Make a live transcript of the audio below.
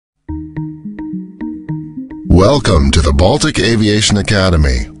Welcome to the Baltic Aviation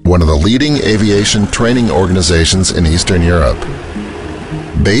Academy, one of the leading aviation training organizations in Eastern Europe.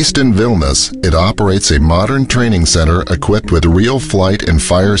 Based in Vilnius, it operates a modern training center equipped with real flight and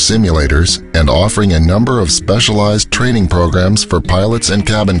fire simulators and offering a number of specialized training programs for pilots and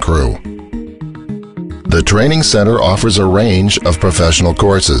cabin crew. The training center offers a range of professional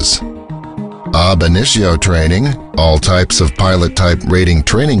courses: Ab initio training, all types of pilot type rating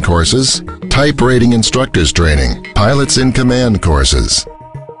training courses, type rating instructors training, pilots in command courses,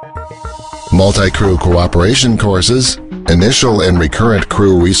 multi-crew cooperation courses, initial and recurrent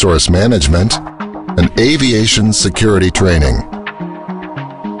crew resource management, and aviation security training.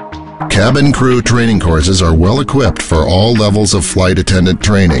 Cabin crew training courses are well equipped for all levels of flight attendant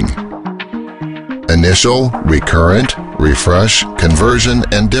training: initial, recurrent, refresh, conversion,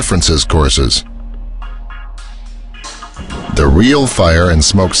 and differences courses. The Real Fire and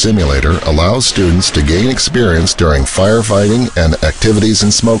Smoke Simulator allows students to gain experience during firefighting and activities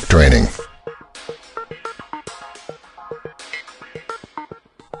in smoke training.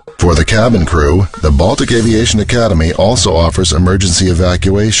 For the cabin crew, the Baltic Aviation Academy also offers emergency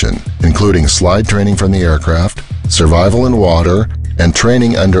evacuation, including slide training from the aircraft, survival in water, and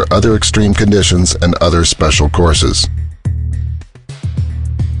training under other extreme conditions and other special courses.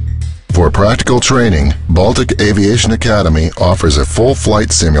 For practical training, Baltic Aviation Academy offers a full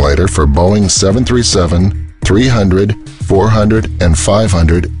flight simulator for Boeing 737, 300, 400, and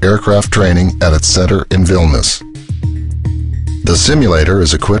 500 aircraft training at its center in Vilnius. The simulator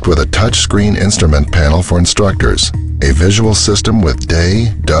is equipped with a touchscreen instrument panel for instructors, a visual system with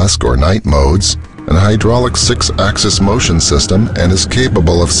day, dusk, or night modes, and a hydraulic 6-axis motion system, and is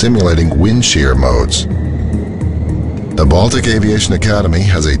capable of simulating wind shear modes. The Baltic Aviation Academy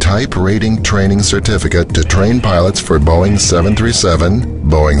has a type rating training certificate to train pilots for Boeing 737,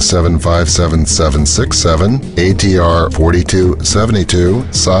 Boeing 757-767, ATR 4272,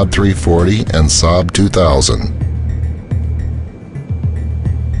 Saab 340, and Saab 2000.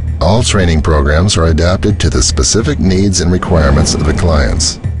 All training programs are adapted to the specific needs and requirements of the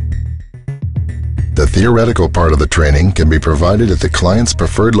clients. The theoretical part of the training can be provided at the client's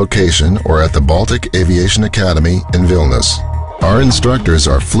preferred location or at the Baltic Aviation Academy in Vilnius. Our instructors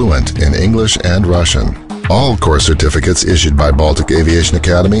are fluent in English and Russian. All course certificates issued by Baltic Aviation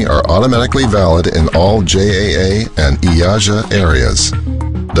Academy are automatically valid in all JAA and IATA areas.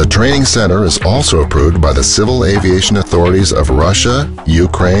 The training center is also approved by the civil aviation authorities of Russia,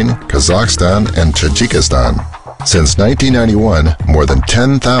 Ukraine, Kazakhstan, and Tajikistan. Since 1991, more than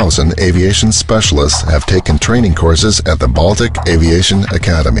 10,000 aviation specialists have taken training courses at the Baltic Aviation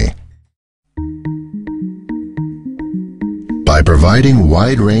Academy. By providing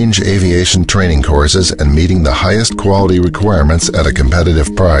wide-range aviation training courses and meeting the highest quality requirements at a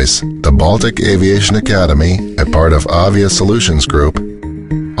competitive price, the Baltic Aviation Academy, a part of Avia Solutions Group,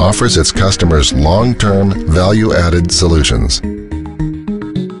 offers its customers long-term, value-added solutions.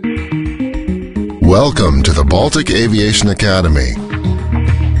 Welcome to the Baltic Aviation Academy,